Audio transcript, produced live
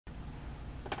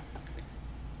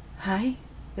Hi,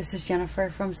 this is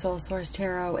Jennifer from Soul Source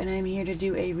Tarot, and I'm here to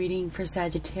do a reading for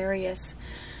Sagittarius.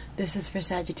 This is for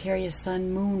Sagittarius,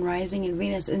 Sun, Moon, Rising, and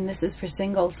Venus, and this is for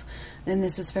singles, and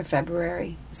this is for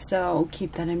February. So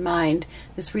keep that in mind.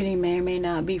 This reading may or may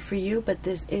not be for you, but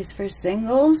this is for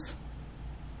singles.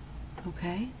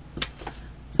 Okay,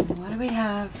 so what do we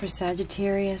have for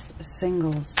Sagittarius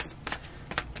singles?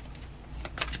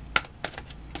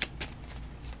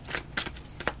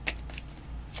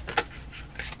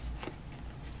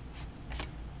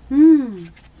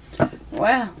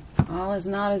 Well, all is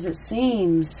not as it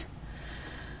seems.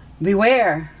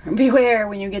 Beware. Beware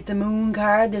when you get the Moon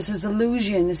card. This is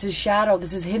illusion. This is shadow.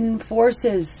 This is hidden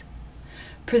forces.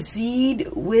 Proceed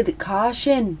with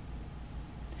caution.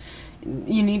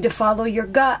 You need to follow your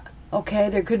gut. Okay,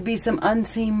 there could be some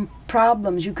unseen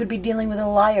problems. You could be dealing with a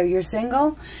liar. You're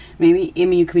single? Maybe,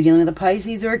 you could be dealing with a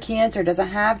Pisces or a Cancer. It doesn't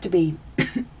have to be.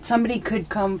 Somebody could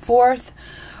come forth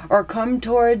or come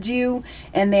towards you,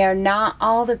 and they are not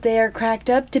all that they are cracked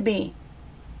up to be.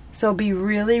 So be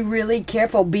really, really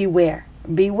careful. Beware.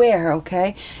 Beware,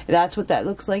 okay? That's what that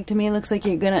looks like to me. It looks like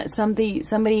you're gonna,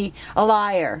 somebody, a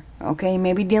liar, okay?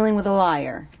 Maybe dealing with a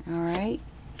liar, all right?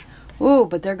 Ooh,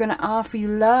 but they're gonna offer you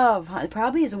love. It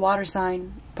probably is a water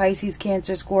sign. Pisces,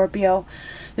 Cancer, Scorpio.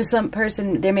 There's some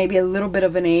person, there may be a little bit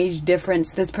of an age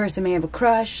difference. This person may have a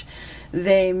crush.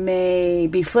 They may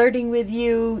be flirting with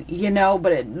you, you know,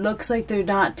 but it looks like they're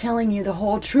not telling you the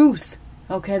whole truth.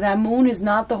 Okay, that Moon is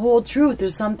not the whole truth.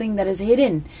 There's something that is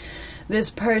hidden. This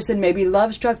person may be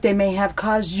love-struck. They may have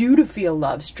caused you to feel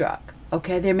love-struck.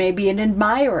 Okay, there may be an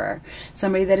admirer,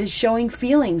 somebody that is showing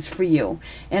feelings for you.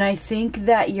 And I think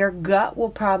that your gut will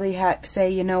probably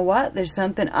say, you know what, there's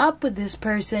something up with this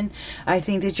person. I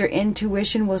think that your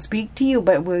intuition will speak to you,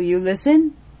 but will you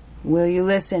listen? Will you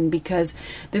listen? Because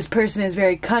this person is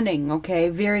very cunning, okay?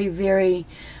 Very, very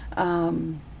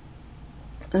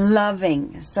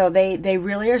loving. So they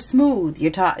really are smooth.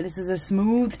 This is a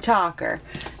smooth talker.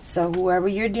 So whoever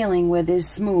you're dealing with is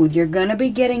smooth. You're going to be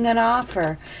getting an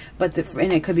offer, but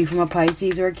and it could be from a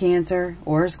Pisces or a Cancer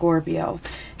or a Scorpio.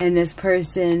 And this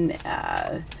person,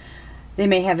 they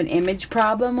may have an image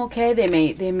problem, okay?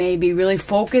 They may be really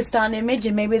focused on image,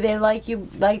 and maybe they like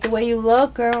the way you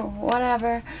look or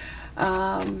whatever.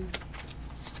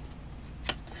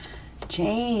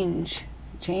 Change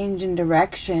in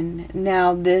direction.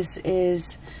 Now this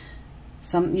is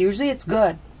usually it's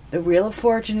good. The Wheel of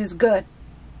Fortune is good.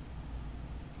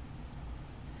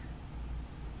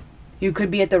 You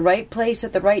could be at the right place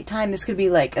at the right time. This could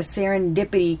be like a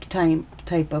serendipity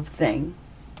type of thing.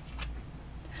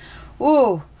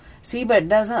 Ooh, see, but it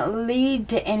doesn't lead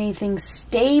to anything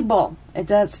stable.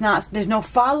 There's no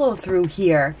follow through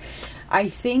here. I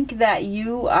think that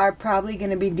you are probably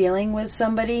going to be dealing with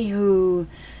somebody who,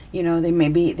 you know, they may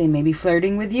be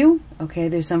flirting with you. Okay,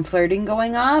 there's some flirting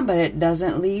going on, but it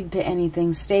doesn't lead to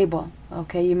anything stable.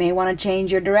 Okay, you may want to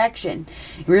change your direction.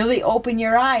 Really open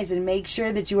your eyes and make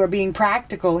sure that you are being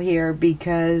practical here,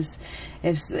 because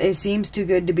if it seems too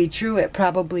good to be true, it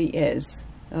probably is.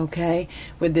 Okay,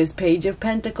 with this Page of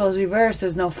Pentacles reversed,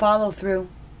 there's no follow through.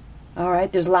 All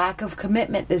right, there's lack of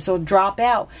commitment. This will drop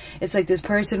out. It's like this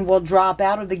person will drop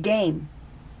out of the game.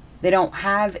 They don't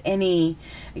have any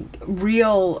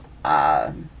real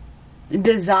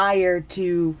desire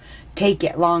to take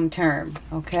it long term,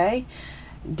 okay?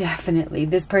 Definitely.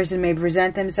 This person may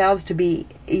present themselves to be,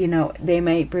 you know, they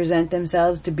may present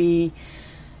themselves to be,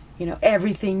 you know,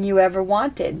 everything you ever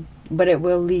wanted, but it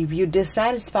will leave you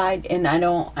dissatisfied. And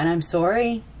I'm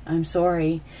sorry. I'm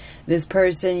sorry. This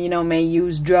person, you know, may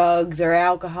use drugs or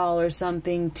alcohol or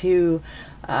something to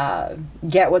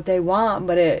get what they want,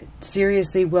 but it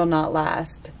seriously will not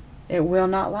last. It will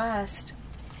not last.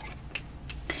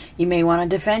 You may want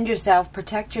to defend yourself,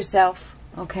 protect yourself,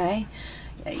 okay?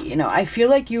 You know, I feel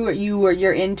like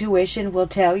your intuition will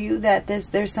tell you that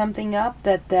there's something up,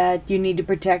 that you need to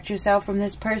protect yourself from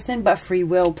this person, but free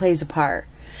will plays a part.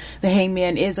 The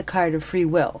Hangman is a card of free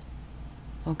will,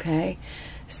 okay?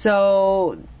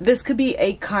 So this could be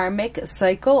a karmic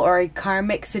cycle or a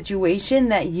karmic situation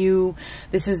that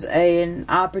this is an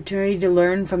opportunity to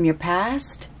learn from your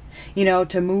past, you know,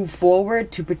 to move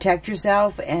forward, to protect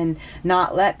yourself and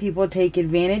not let people take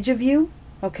advantage of you,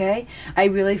 okay? I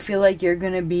really feel like you're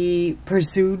going to be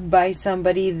pursued by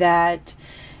somebody that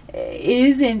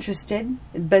is interested,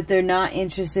 but they're not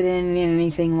interested in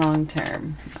anything long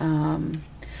term.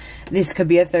 This could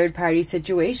be a third-party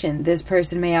situation. This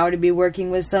person may already be working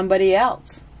with somebody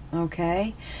else,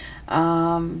 okay?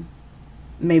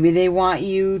 Maybe they want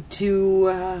you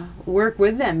to work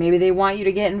with them. Maybe they want you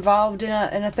to get involved in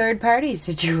a third-party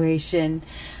situation.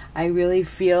 I really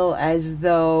feel as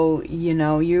though, you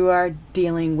know, you are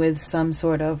dealing with some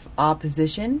sort of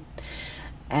opposition,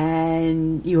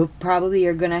 and you probably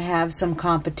are going to have some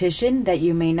competition that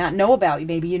you may not know about.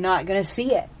 Maybe you're not going to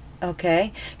see it.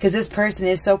 Okay, because this person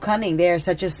is so cunning. They are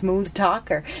such a smooth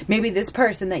talker. Maybe this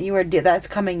person that you are that's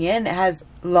coming in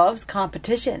loves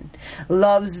competition,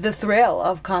 loves the thrill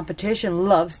of competition,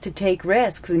 loves to take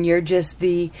risks, and you're just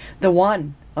the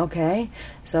one. Okay,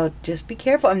 so just be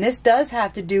careful. And this does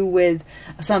have to do with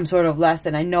some sort of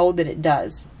lesson. I know that it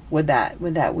does with that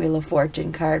Wheel of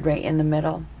Fortune card right in the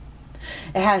middle.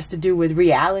 It has to do with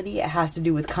reality. It has to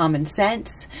do with common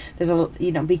sense. There's a,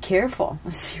 you know, be careful.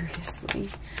 Seriously.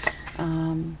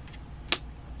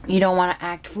 You don't want to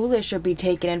act foolish or be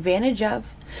taken advantage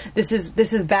of. This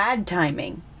is bad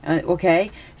timing.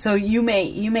 Okay, so you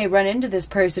may run into this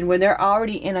person when they're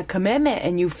already in a commitment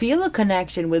and you feel a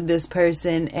connection with this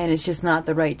person, and it's just not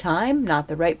the right time, not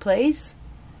the right place.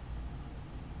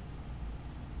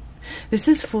 This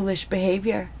is foolish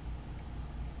behavior.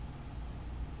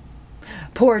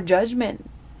 Poor judgment,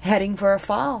 heading for a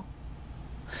fall.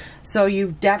 So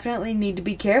you definitely need to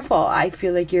be careful. I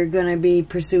feel like you're going to be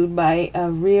pursued by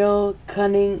a real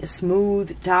cunning,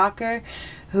 smooth talker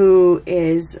who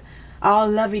is all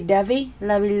lovey-dovey,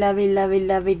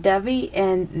 lovey-dovey,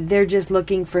 and they're just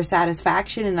looking for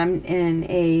satisfaction, and I'm in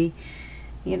a,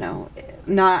 you know,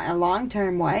 not a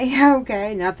long-term way.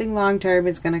 Okay, nothing long-term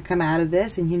is going to come out of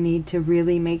this, and you need to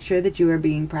really make sure that you are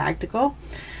being practical.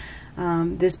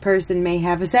 This person may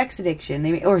have a sex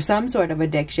addiction, or some sort of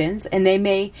addictions, and they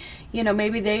may, you know,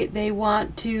 maybe they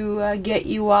want to get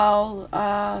you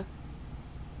all,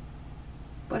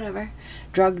 whatever,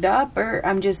 drugged up, or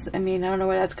I mean, I don't know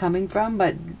where that's coming from,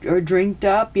 but, or drinked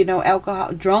up, you know,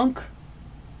 alcohol, drunk.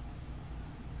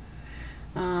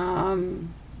 You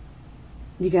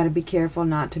got to be careful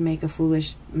not to make a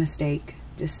foolish mistake,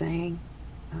 just saying.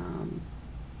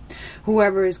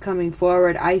 Whoever is coming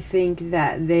forward, I think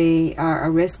that they are a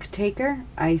risk taker.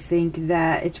 I think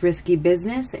that it's risky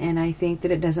business, and I think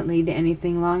that it doesn't lead to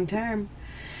anything long term.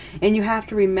 And you have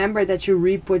to remember that you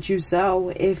reap what you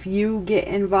sow. If you get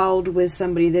involved with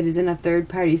somebody that is in a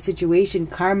third-party situation,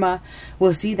 karma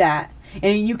will see that.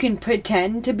 And you can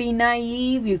pretend to be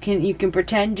naive. You can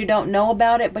pretend you don't know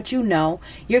about it, but you know.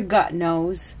 Your gut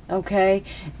knows, okay?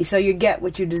 So you get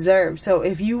what you deserve. So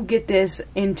if you get this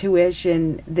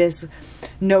intuition, this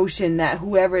notion that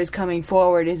whoever is coming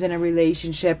forward is in a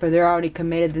relationship or they're already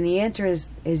committed, then the answer is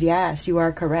yes, you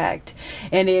are correct.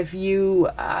 And if you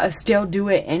still do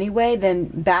it anyway, then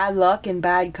bad luck and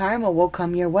bad karma will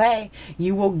come your way.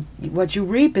 What you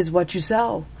reap is what you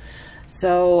sow.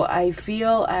 So I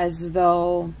feel as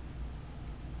though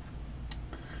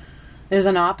there's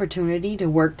an opportunity to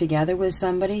work together with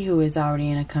somebody who is already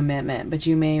in a commitment, but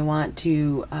you may want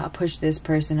to push this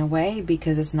person away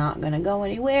because it's not going to go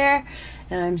anywhere,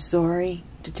 and I'm sorry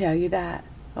to tell you that,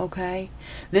 okay?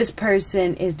 This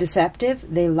person is deceptive.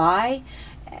 They lie.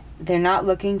 They're not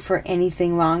looking for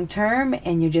anything long-term,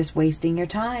 and you're just wasting your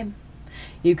time.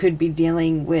 You could be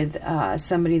dealing with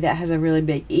somebody that has a really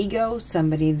big ego,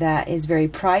 somebody that is very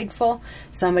prideful,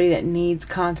 somebody that needs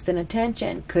constant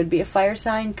attention. Could be a fire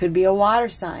sign, could be a water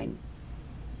sign.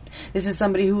 This is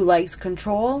somebody who likes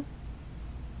control.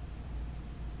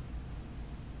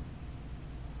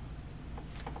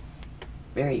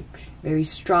 Very, very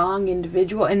strong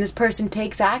individual, and this person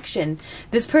takes action.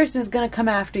 This person is going to come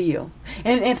after you.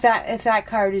 And if that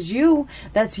card is you,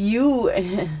 that's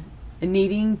you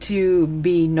needing to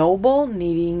be noble,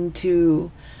 needing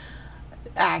to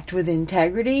act with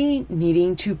integrity,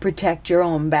 needing to protect your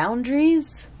own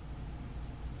boundaries.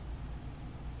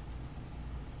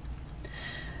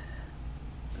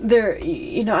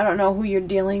 You know, I don't know who you're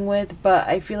dealing with, but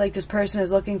I feel like this person is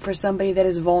looking for somebody that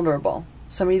is vulnerable,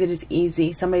 somebody that is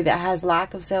easy, somebody that has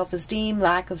lack of self-esteem,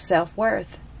 lack of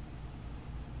self-worth.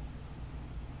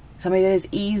 Somebody that is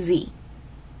easy,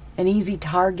 an easy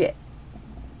target.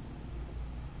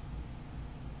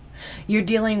 You're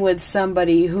dealing with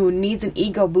somebody who needs an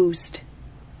ego boost.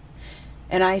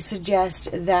 And I suggest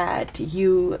that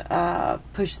you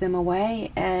push them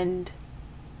away and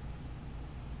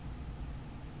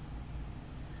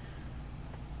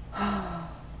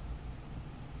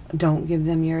don't give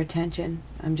them your attention.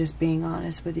 I'm just being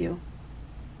honest with you.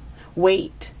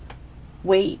 Wait.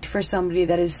 Wait for somebody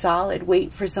that is solid.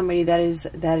 Wait for somebody that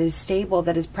is stable,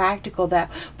 that is practical, that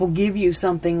will give you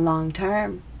something long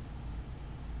term.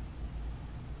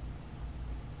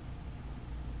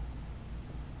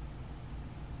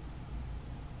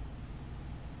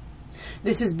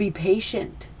 This is be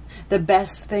patient. The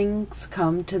best things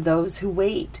come to those who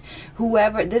wait.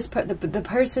 Whoever, the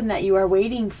person that you are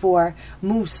waiting for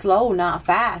moves slow, not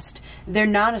fast.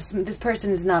 This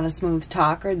person is not a smooth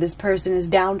talker. This person is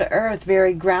down to earth,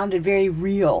 very grounded, very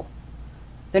real.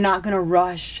 They're not going to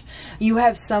rush. You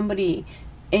have somebody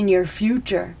in your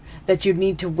future that you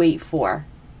need to wait for.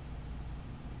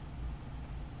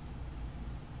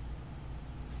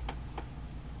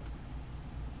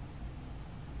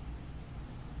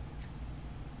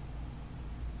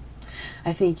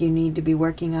 I think you need to be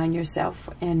working on yourself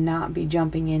and not be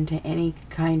jumping into any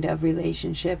kind of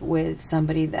relationship with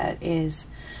somebody that is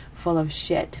full of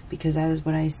shit, because that is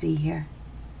what I see here.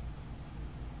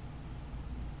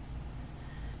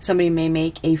 Somebody may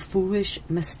make a foolish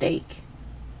mistake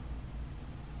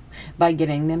by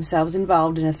getting themselves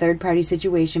involved in a third-party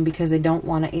situation because they don't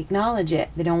want to acknowledge it.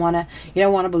 They don't want to, you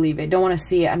don't want to believe it, don't want to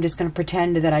see it. I'm just going to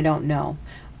pretend that I don't know.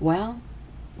 Well,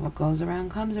 what goes around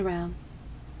comes around.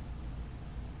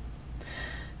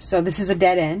 So this is a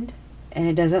dead end, and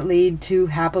it doesn't lead to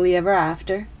happily ever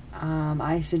after.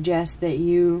 I suggest that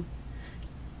you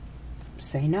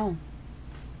say no.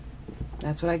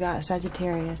 That's what I got,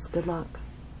 Sagittarius. Good luck.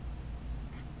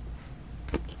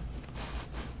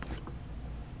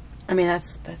 I mean,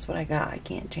 that's what I got. I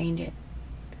can't change it.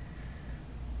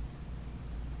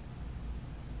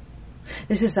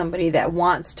 This is somebody that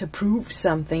wants to prove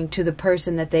something to the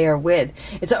person that they are with.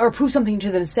 Or prove something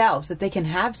to themselves, that they can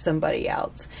have somebody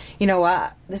else. You know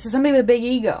what? This is somebody with a big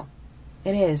ego.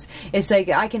 It is. It's like,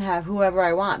 I can have whoever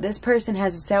I want. This person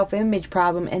has a self-image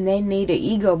problem and they need an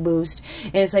ego boost.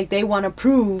 And it's like they want to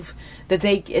prove that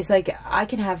it's like, I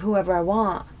can have whoever I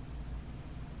want.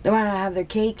 They want to have their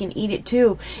cake and eat it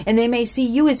too. And they may see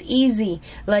you as easy,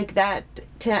 like that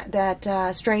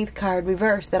strength card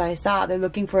reverse that I saw. They're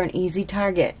looking for an easy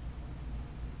target.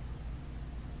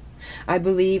 I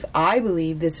believe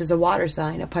this is a water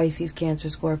sign, a Pisces, Cancer,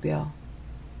 Scorpio.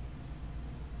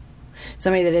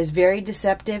 Somebody that is very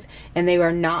deceptive, and they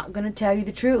are not going to tell you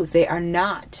the truth. They are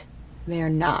not. They are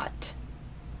not.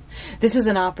 This is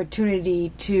an opportunity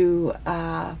to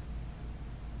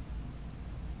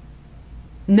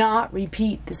not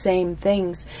repeat the same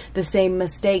things, the same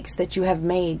mistakes that you have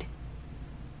made.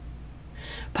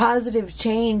 Positive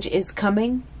change is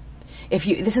coming.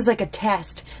 This is like a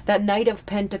test. That Knight of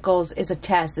Pentacles is a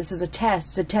test. This is a test.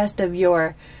 It's a test of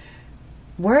your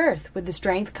worth with the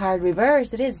Strength card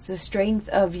reversed. It is. It's the strength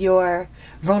of your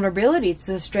vulnerability. It's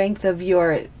the strength of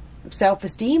your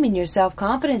self-esteem and your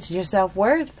self-confidence and your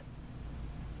self-worth.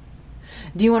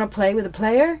 Do you want to play with a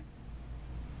player?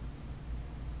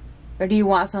 Or do you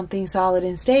want something solid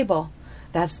and stable?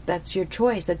 That's your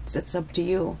choice. That's up to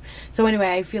you. So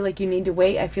anyway, I feel like you need to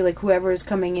wait. I feel like whoever is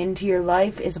coming into your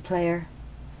life is a player.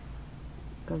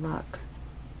 Good luck.